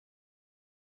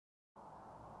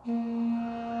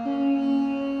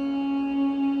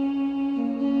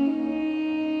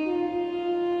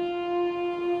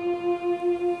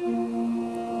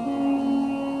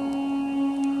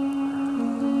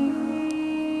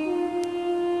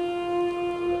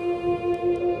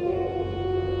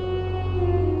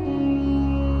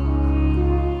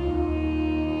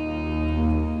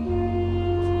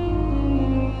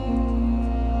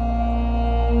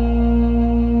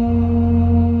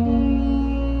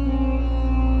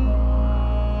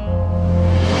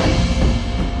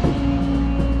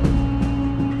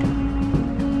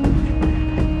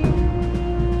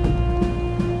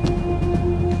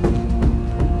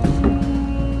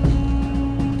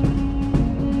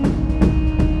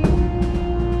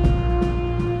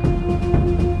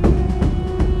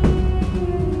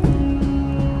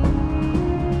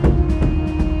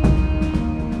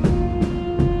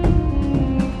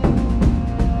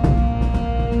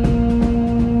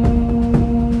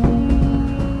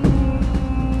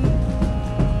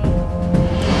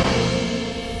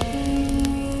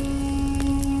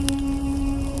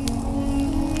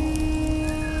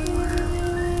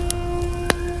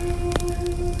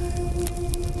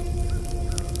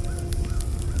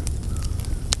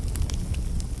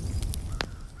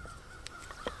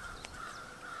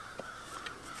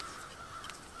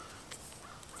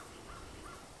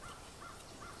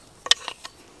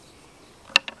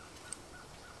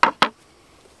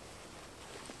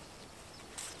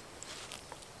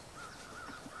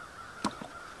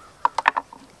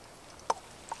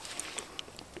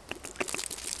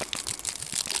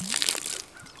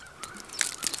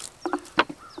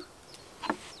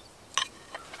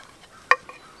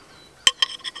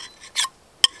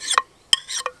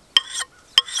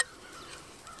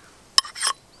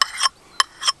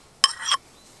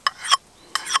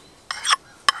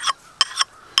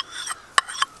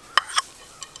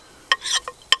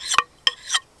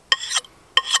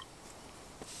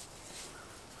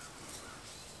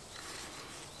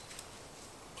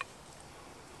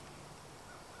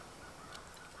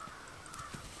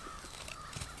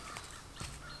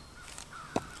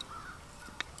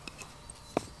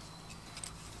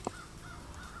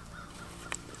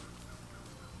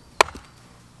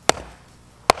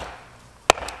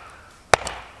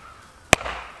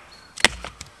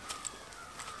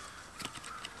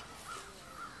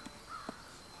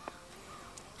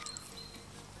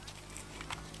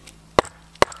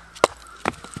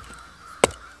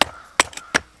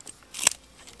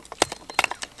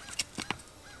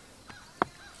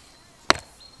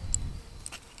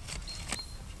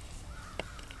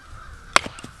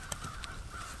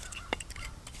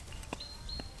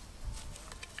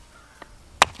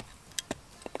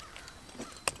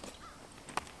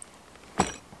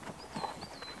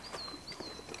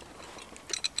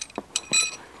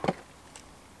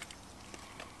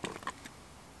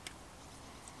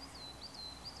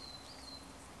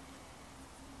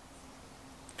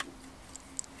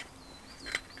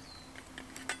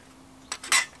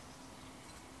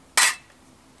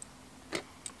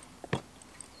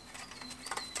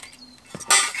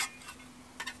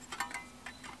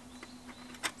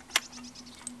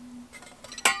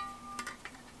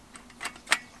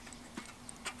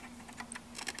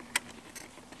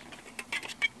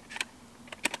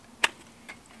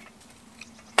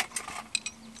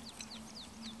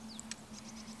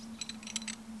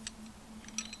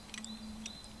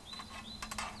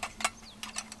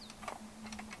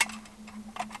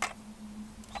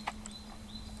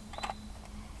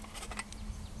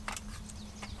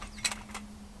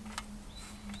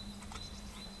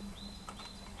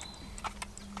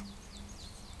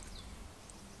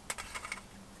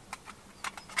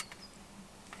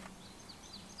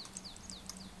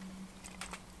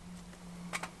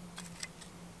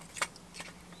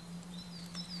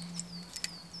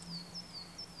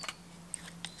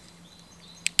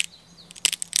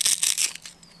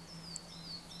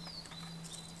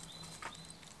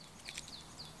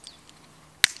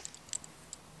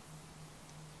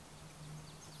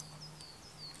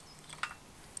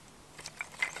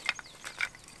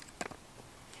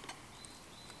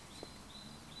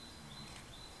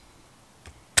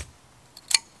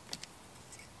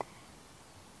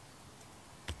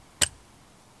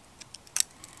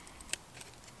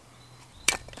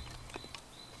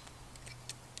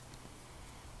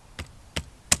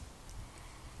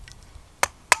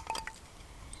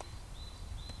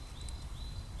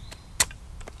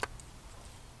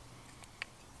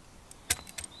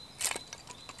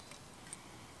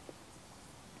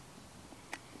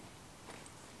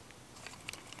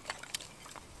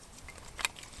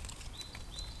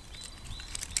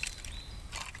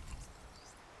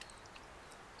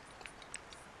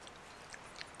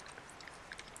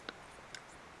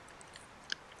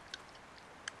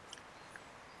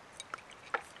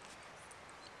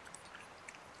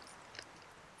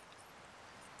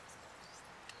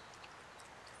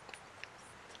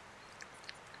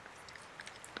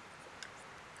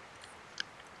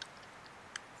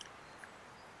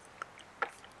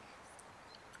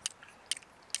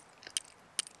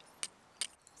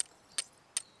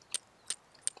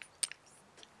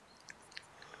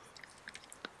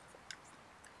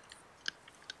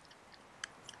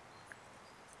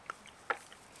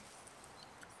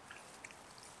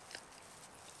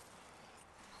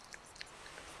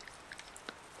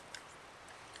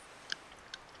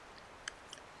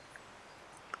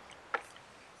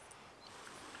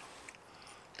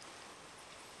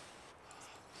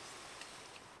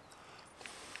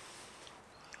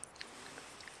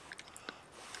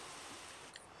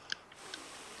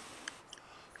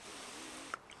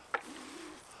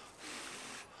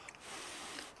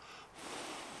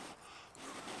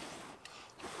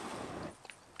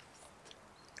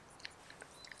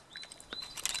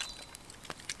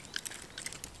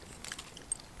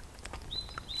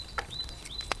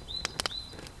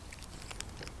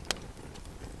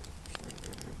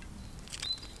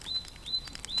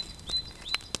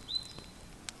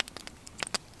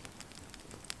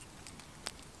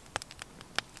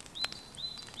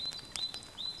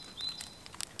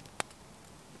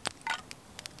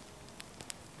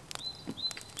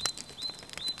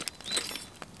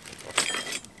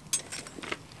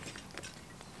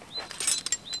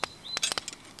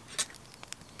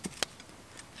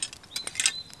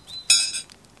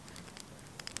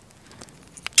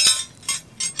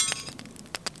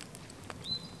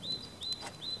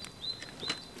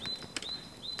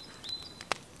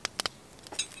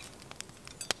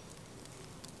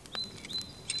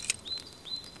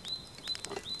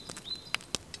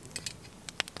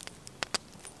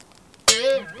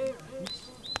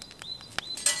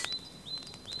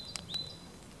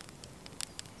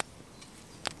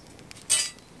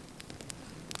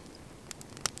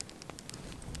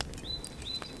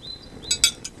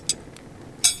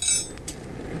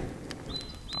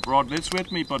brought this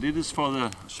with me, but it is for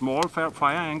the small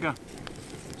fire anchor,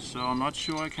 so I'm not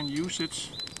sure I can use it.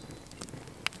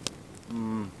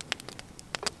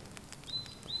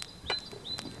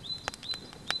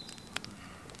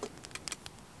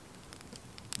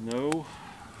 No.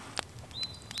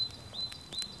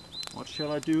 What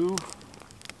shall I do?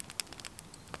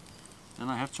 Then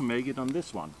I have to make it on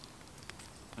this one.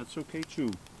 That's okay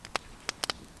too.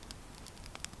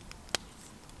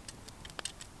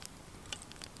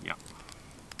 Yeah.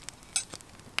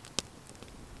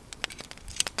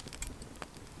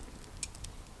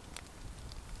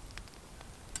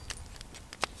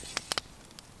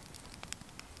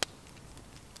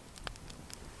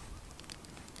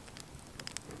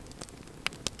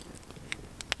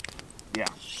 Yeah.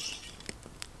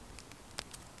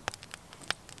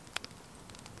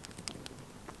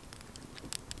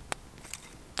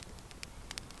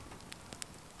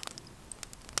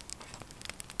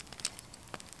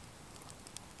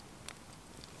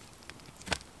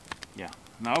 Yeah.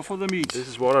 Now for the meat. This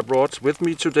is what I brought with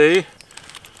me today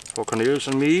for Cornelius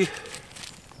and me.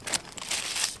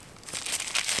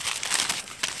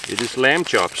 It is lamb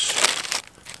chops.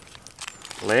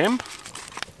 Lamb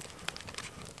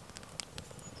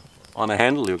on a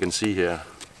handle, you can see here.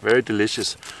 Very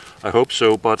delicious. I hope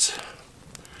so, but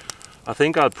I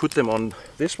think I'll put them on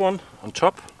this one on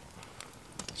top,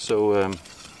 so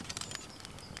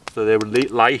so they will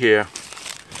lie here.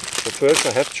 But first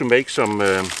I have to make some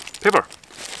pepper.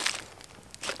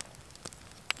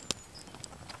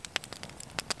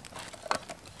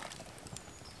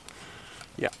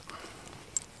 Yeah,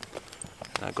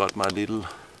 I got my little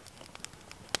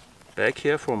bag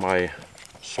here for my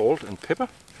salt and pepper.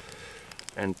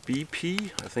 And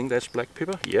BP, I think that's black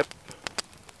pepper, yep.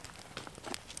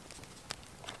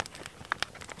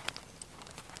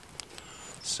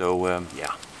 So,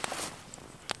 yeah.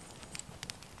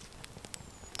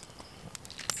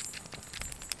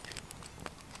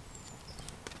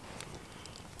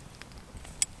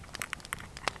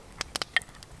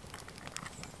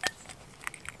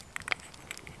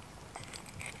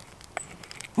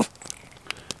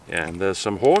 Yeah, and there's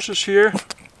some horses here.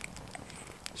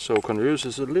 So Cornelius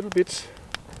is a little bit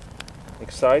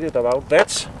excited about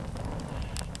that.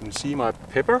 You can see my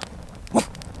pepper,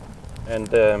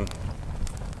 and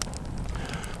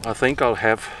I think I'll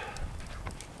have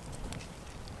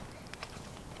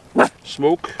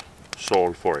smoke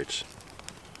salt for it.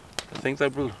 I think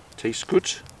that will taste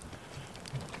good.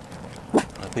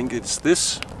 I think it's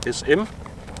this SM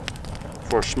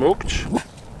for smoked.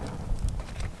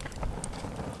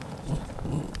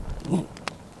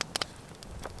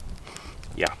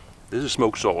 Yeah, this is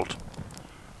smoked salt.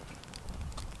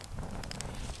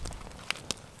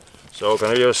 So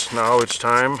Cornelius, now it's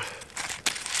time.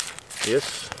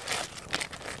 Yes.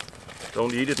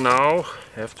 Don't eat it now.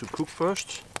 Have to cook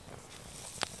first.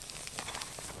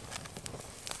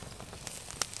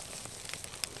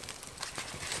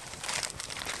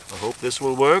 I hope this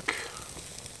will work.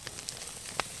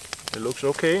 It looks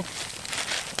okay.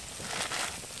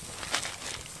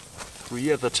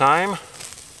 3 at a time.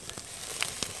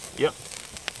 Yeah.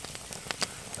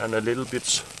 And a little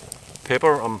bit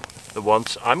pepper on the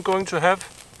ones I'm going to have.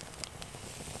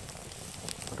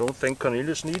 I don't think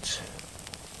Cornelius needs.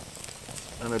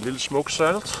 And a little smoked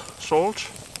salt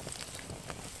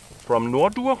from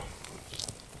Nordur.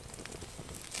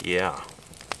 Yeah,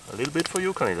 a little bit for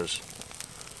you, Cornelius.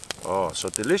 Oh, so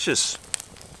delicious.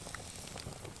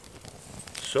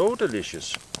 So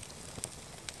delicious.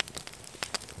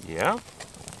 Yeah.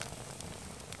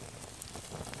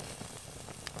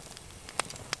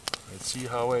 Let's see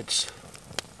how it's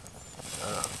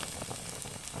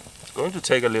going to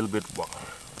take a little bit while.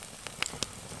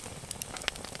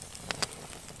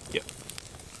 Yeah,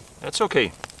 that's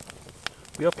okay.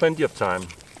 We have plenty of time.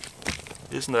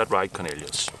 Isn't that right,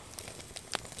 Cornelius?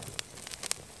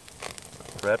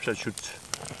 Perhaps I should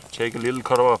take a little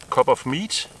cup of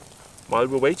meat while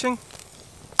we're waiting.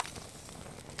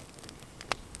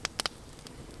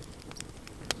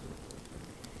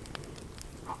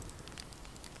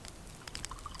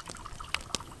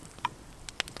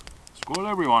 Skål,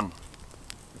 everyone.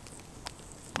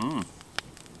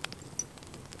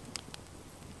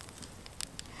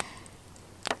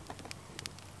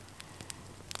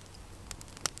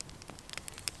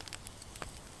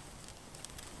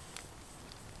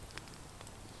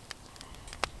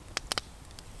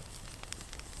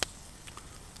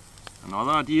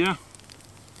 Another idea.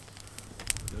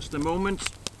 Just a moment.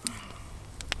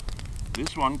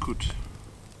 This one could.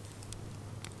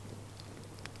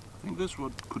 I think this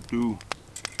one could do.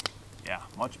 Yeah,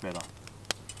 much better.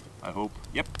 I hope.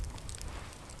 Yep.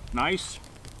 Nice.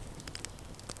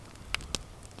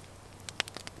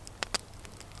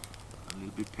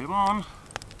 bit pepper on,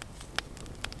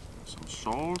 some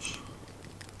salt.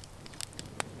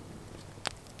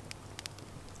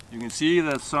 You can see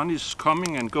the sun is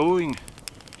coming and going,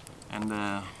 and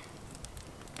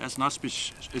that's not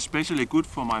especially good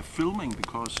for my filming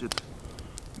because it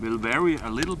will vary a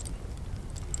little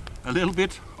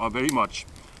bit or very much.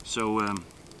 So,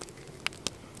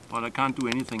 but I can't do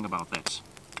anything about that.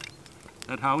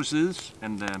 That's how it is,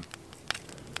 and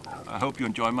I hope you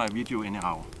enjoy my video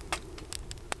anyhow.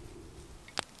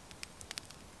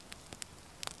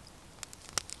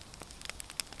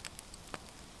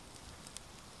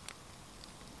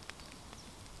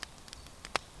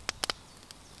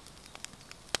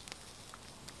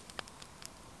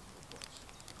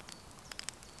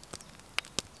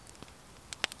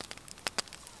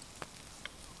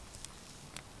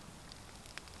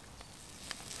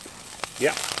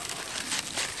 Yeah,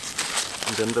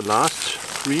 and then the last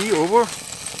 3 over.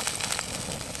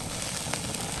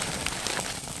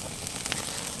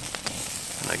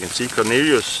 And I can see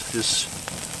Cornelius, his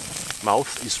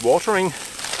mouth is watering.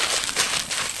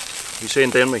 We say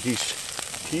in Denmark his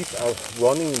teeth are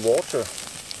running water.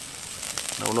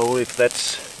 I don't know if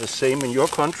that's the same in your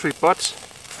country, but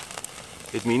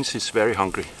it means he's very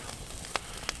hungry.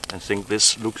 I think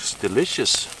this looks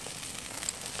delicious.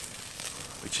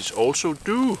 Which is also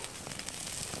do.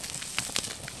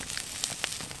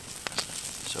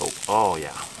 So, oh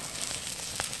yeah.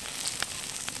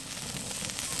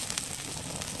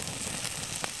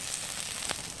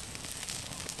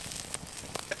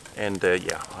 And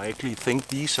yeah, I actually think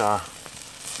these are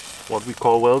what we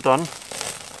call well done.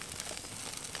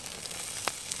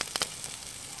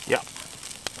 Yeah.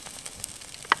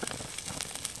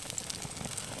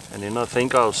 And then I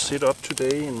think I'll sit up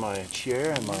today in my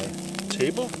chair and my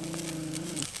table.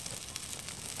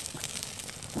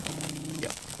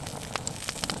 Yeah.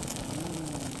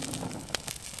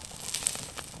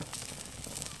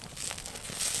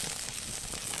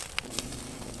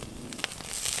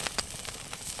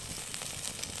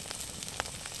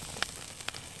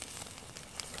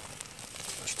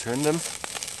 Let's turn them.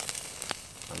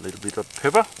 A little bit of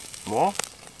pepper, more.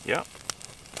 Yeah.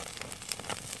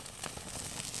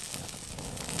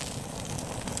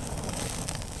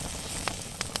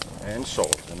 And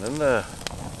salt, and then I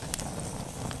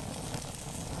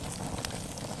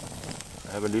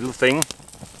have a little thing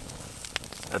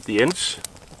at the ends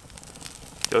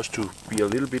just to be a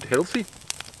little bit healthy.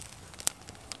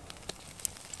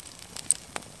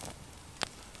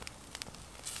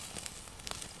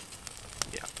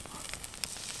 Yeah.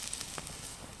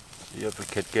 See if we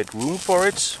can get room for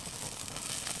it.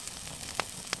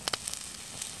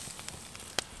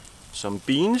 Some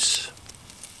beans.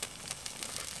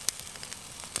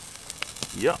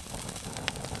 Yeah,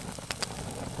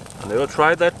 I never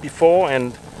tried that before,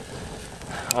 and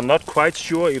I'm not quite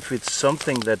sure if it's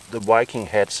something that the Viking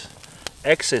had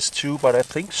access to, but I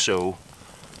think so.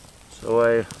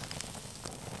 So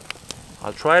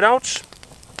I'll try it out.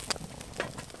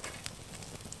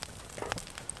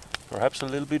 Perhaps a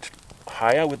little bit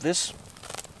higher with this.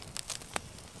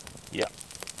 Yeah.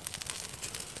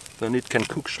 Then it can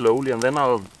cook slowly, and then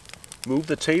I'll move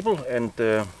the table and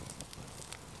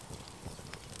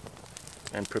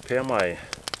prepare my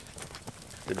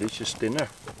delicious dinner.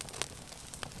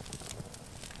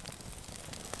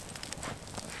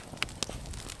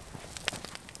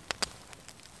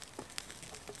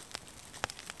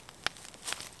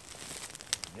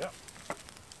 Yeah.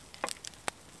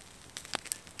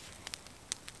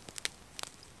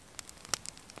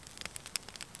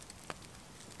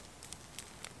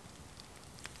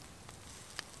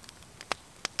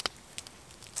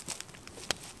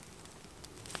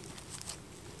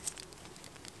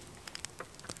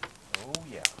 Oh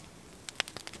yeah.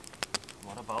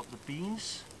 What about the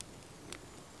beans?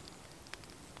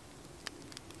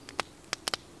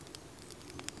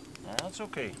 That's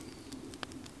okay.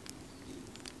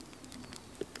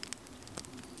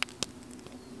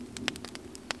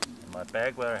 In my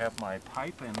bag where I have my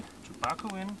pipe and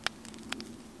tobacco in.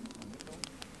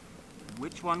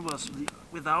 Which one was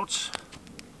without?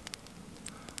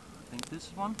 I think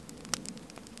this one.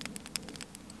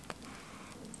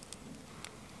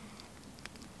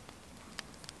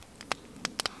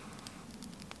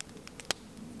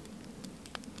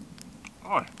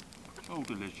 Oh, so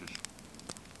delicious.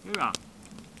 Here we are.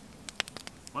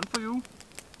 One for you.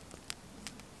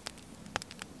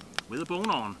 With a bone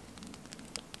on.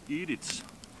 Eat it.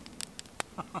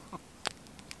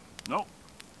 No,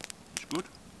 it's good.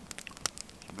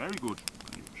 It's very good.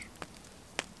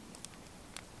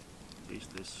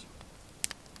 Taste this.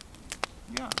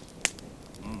 Yeah.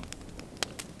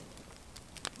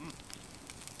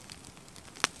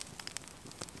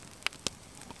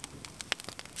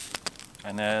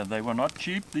 And they were not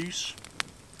cheap, these.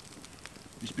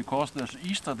 It's because there's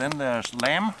Easter, then there's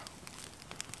lamb.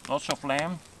 Lots of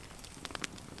lamb.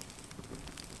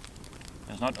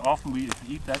 It's not often we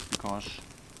eat that because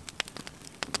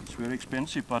it's very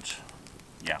expensive, but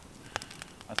yeah.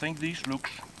 I think these look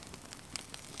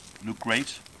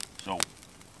great. So,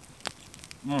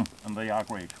 and they are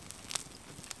great.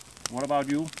 What about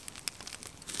you?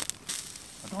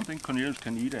 I don't think Cornelius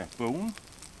can eat a bone.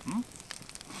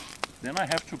 Then I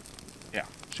have to,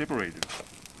 separate it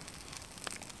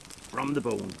from the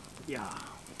bone. Yeah.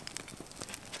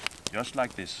 Just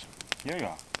like this. Here you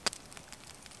are.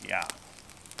 Yeah.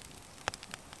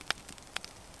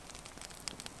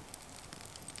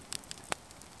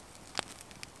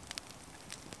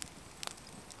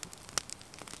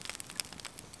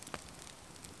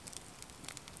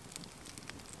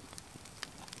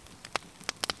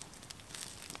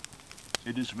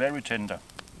 It is very tender.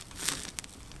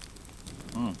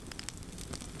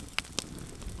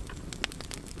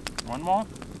 One more?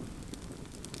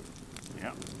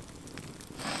 Yeah.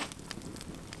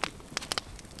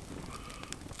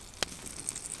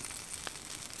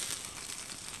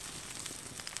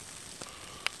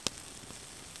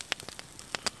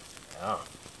 Yeah.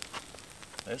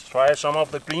 Let's try some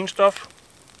of the green stuff.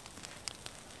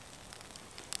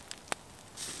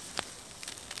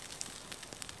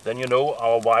 Then you know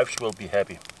our wives will be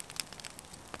happy.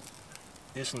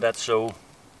 Isn't that so?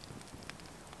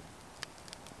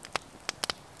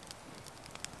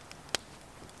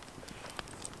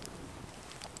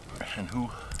 And who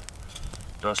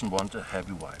doesn't want a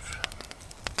happy wife?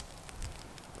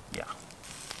 Yeah.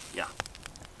 Yeah.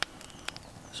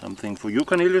 Something for you,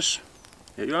 Cornelius.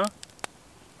 Here you are.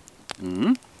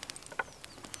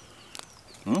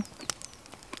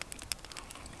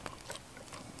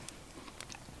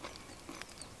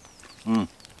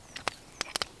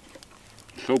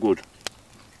 So good.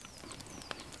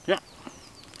 Yeah.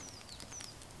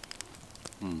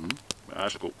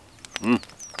 That's good.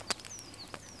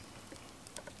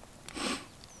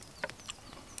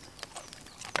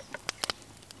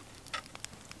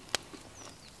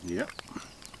 Yeah.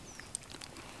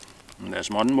 And there's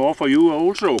one more for you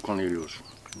also, Cornelius.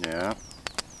 Yeah.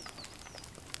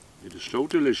 It is so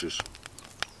delicious.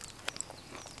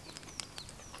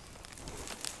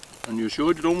 And you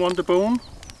sure you don't want the bone?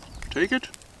 Take it?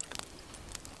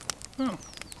 Oh.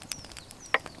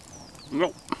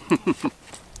 No.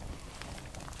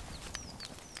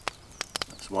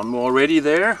 There's one more already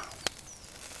there.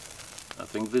 I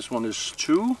think this one is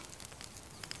 2.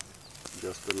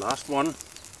 Just the last one.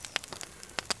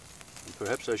 And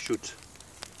perhaps I should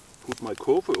put my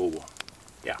coffee over.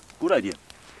 Yeah, good idea.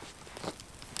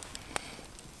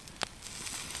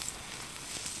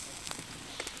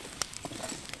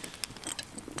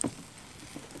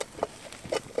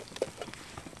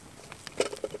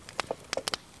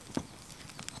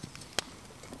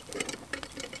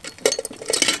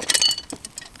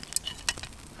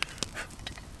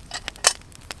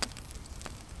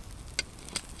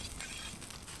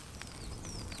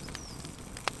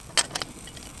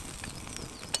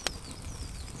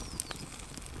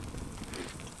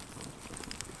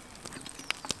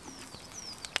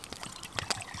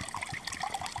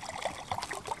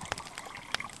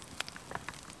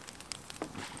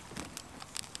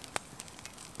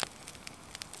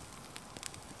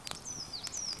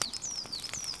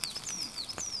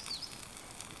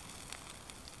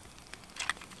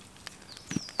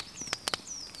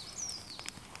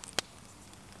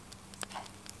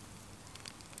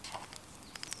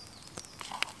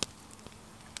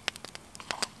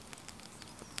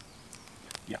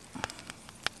 Yeah.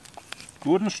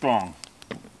 Good and strong.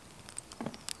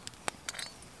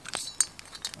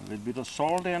 A little bit of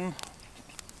salt in.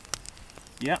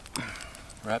 Yeah.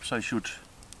 Perhaps I should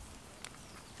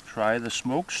try the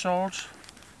smoked salt.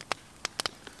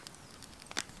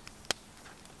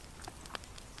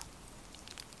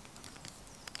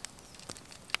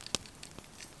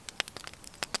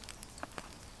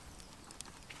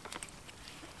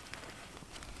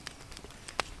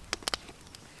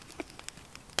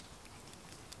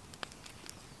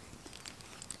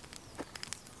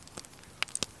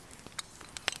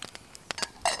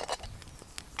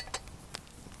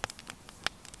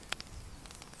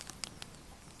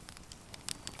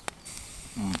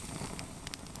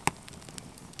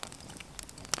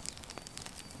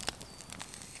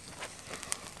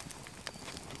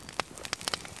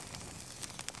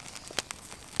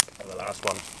 The last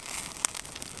one.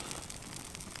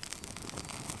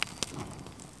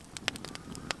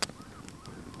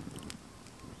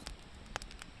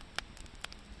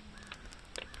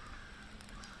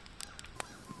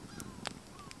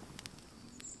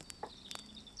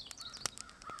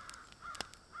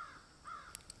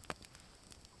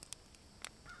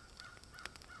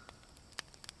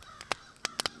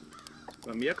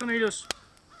 Kom mere, Cornelius.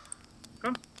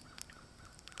 Kom.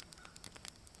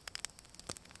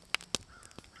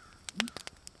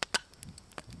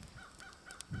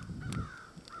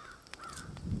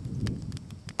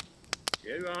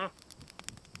 Here you are,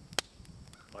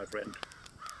 my friend.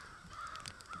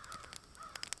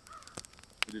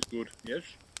 It is good, yes?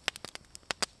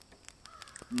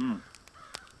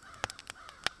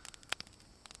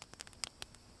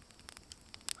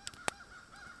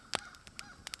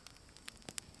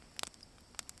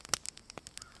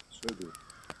 So good.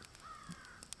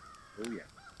 Oh yeah.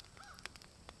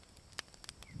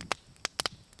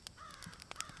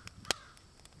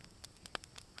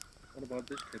 What about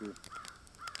this kettle?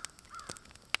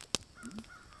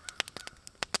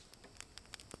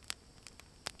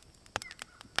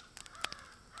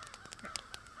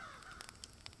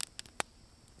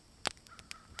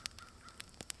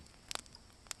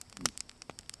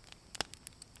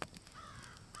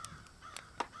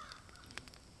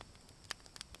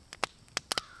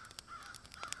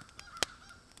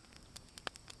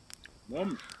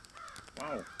 Mums.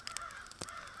 Wow.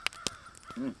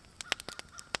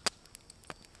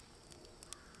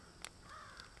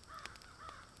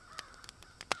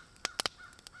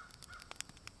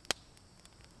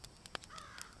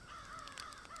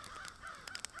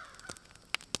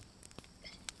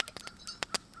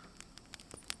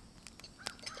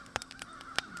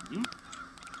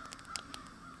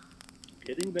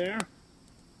 Getting there.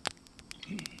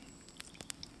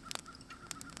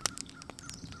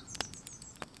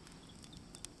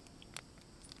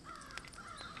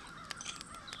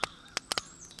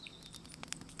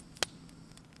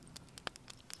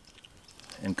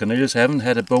 And Cornelius haven't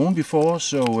had a bone before,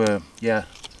 so yeah,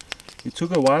 it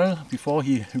took a while before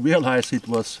he realized it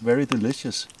was very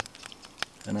delicious.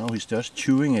 And now he's just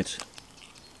chewing it.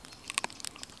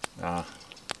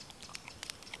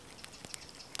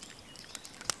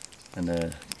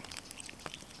 And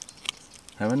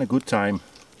having a good time.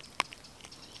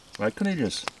 Right,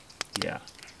 Cornelius? Yeah.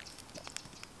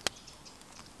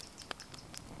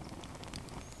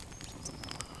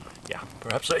 Yeah,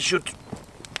 perhaps I should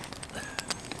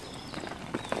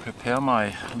prepare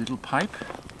my little pipe.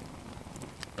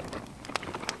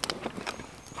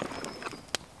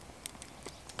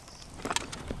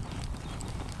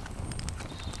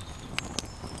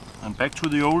 And back to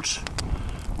the old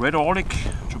red Arctic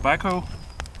tobacco.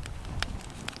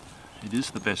 It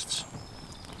is the best.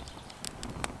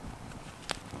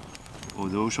 For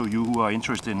those of you who are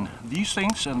interested in these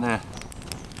things, and I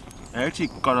actually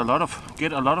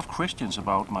get a lot of questions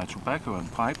about my tobacco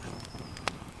and pipe.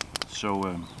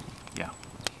 So yeah.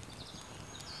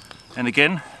 And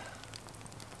again,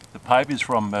 the pipe is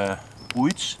from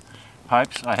Buits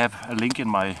pipes. I have a link on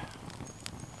my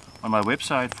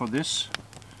website for this.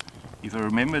 If I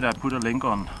remember it, I put a link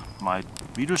on my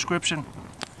video description.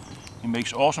 He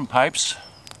makes awesome pipes,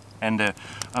 and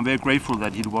I'm very grateful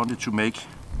that he wanted to make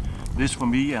this for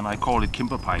me, and I call it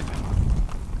Cimbrer pipe.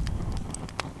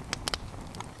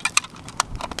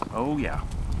 Oh yeah.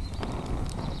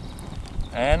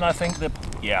 And I think that,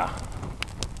 yeah,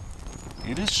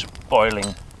 it is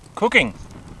boiling, cooking.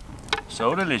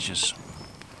 So delicious.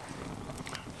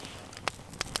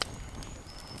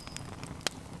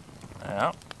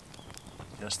 Yeah,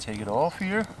 just take it off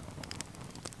here,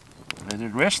 let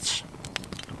it rest,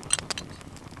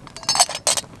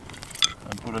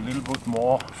 and put a little bit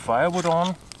more firewood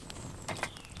on.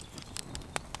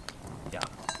 Yeah,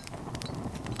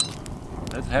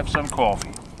 let's have some coffee.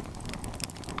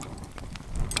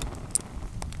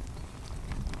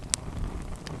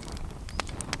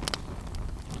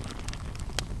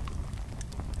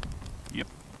 Yep,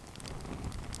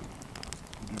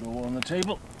 put it over on the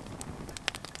table.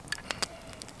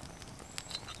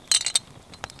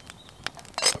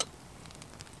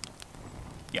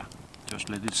 Just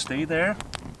let it stay there.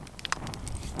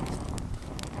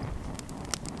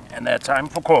 And now time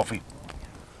for coffee.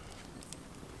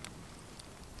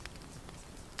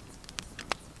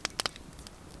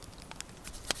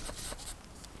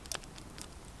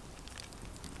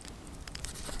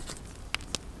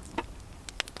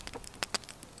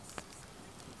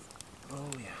 Oh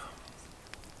yeah.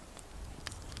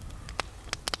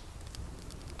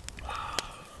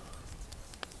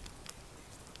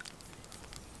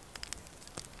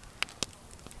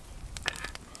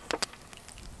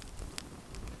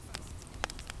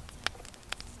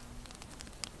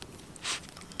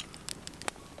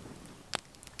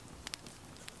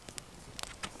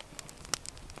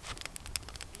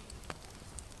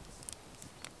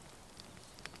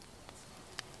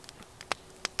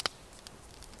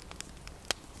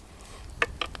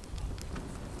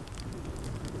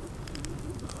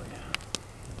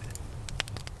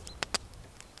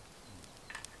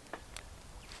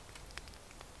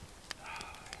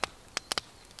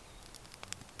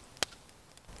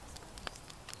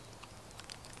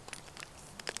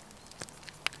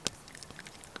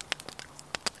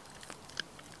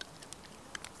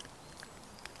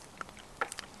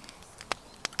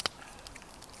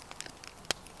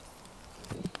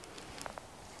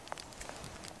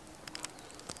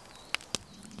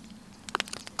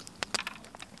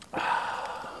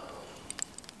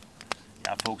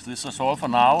 folks, this is all for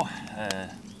now.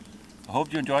 I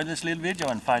hope you enjoyed this little video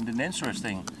and find it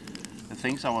interesting. The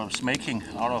things I was making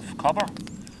out of copper,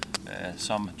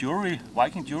 some jewelry,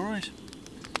 Viking jewelry,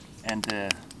 and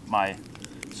my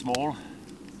small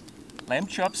lamb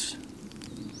chops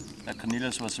that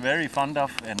Cornelius was very fond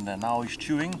of, and now he's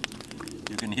chewing.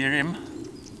 You can hear him.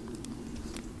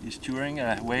 He's chewing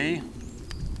away.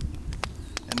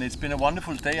 And it's been a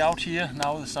wonderful day out here.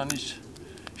 Now the sun is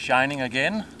shining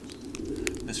again.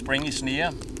 The spring is near.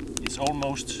 It's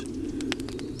almost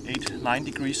 8-9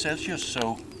 degrees Celsius,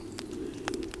 so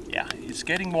yeah, it's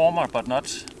getting warmer, but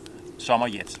not summer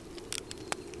yet.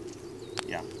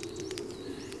 Yeah.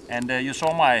 And you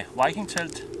saw my Viking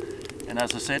tent, and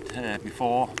as I said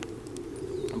before,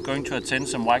 I'm going to attend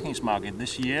some Vikings market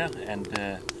this year, and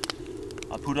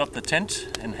I'll put up the tent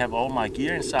and have all my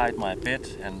gear inside, my bed,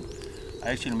 and I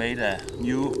actually made a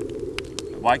new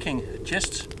Viking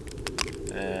chest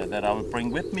that I will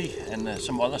bring with me, and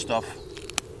some other stuff,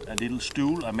 a little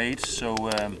stool I made. So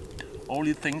all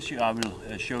the things I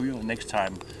will show you next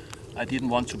time. I didn't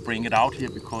want to bring it out here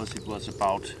because it was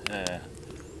about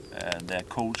the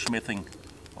coal smithing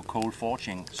or coal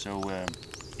forging. So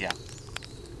yeah,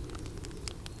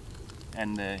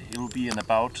 and it will be in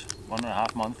about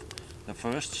 1.5 months the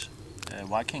first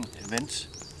Viking event,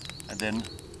 and then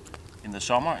in the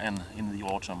summer and in the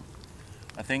autumn.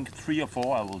 I think 3 or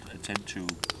 4 I will attend to.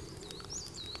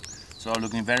 So I'm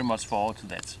looking very much forward to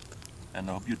that, and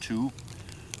I hope you too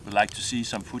would like to see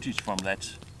some footage from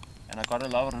that. And I got a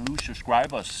lot of new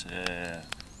subscribers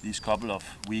these couple of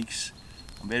weeks.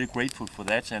 I'm very grateful for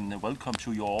that, and welcome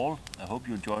to you all. I hope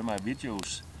you enjoy my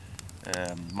videos,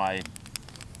 my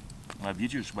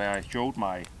videos where I showed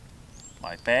my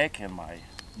bag and my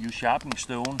new sharpening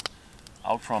stone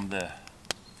out from the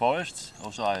forest.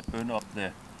 Also I burned up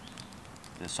the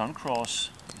sun cross.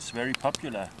 It's very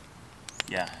popular.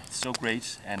 Yeah, it's so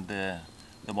great. And the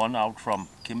one out from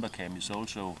Cimbrer Camp is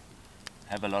also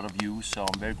have a lot of views, so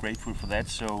I'm very grateful for that.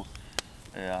 So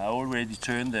I already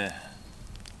turned the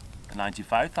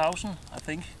 95,000, I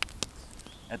think,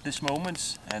 at this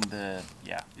moment, and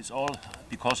yeah, it's all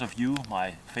because of you,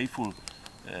 my faithful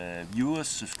viewers,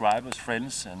 subscribers,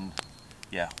 friends, and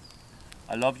yeah,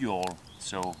 I love you all.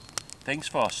 So thanks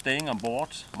for staying on board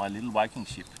my little Viking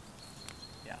ship.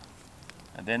 Yeah,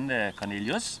 and then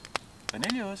Cornelius, come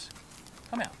here,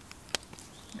 come here,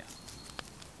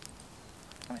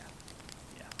 come here.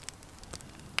 Yeah.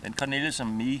 Then Cornelius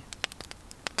and me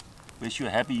wish you a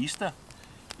happy Easter,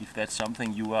 if that's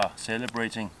something you are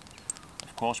celebrating.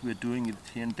 Of course, we're doing it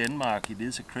here in Denmark. It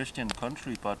is a Christian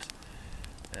country, but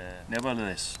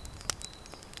nevertheless,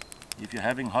 if you're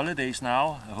having holidays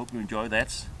now, I hope you enjoy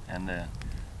that, and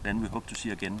then we hope to see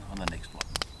you again on the next one.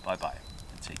 Bye bye,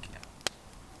 and take care.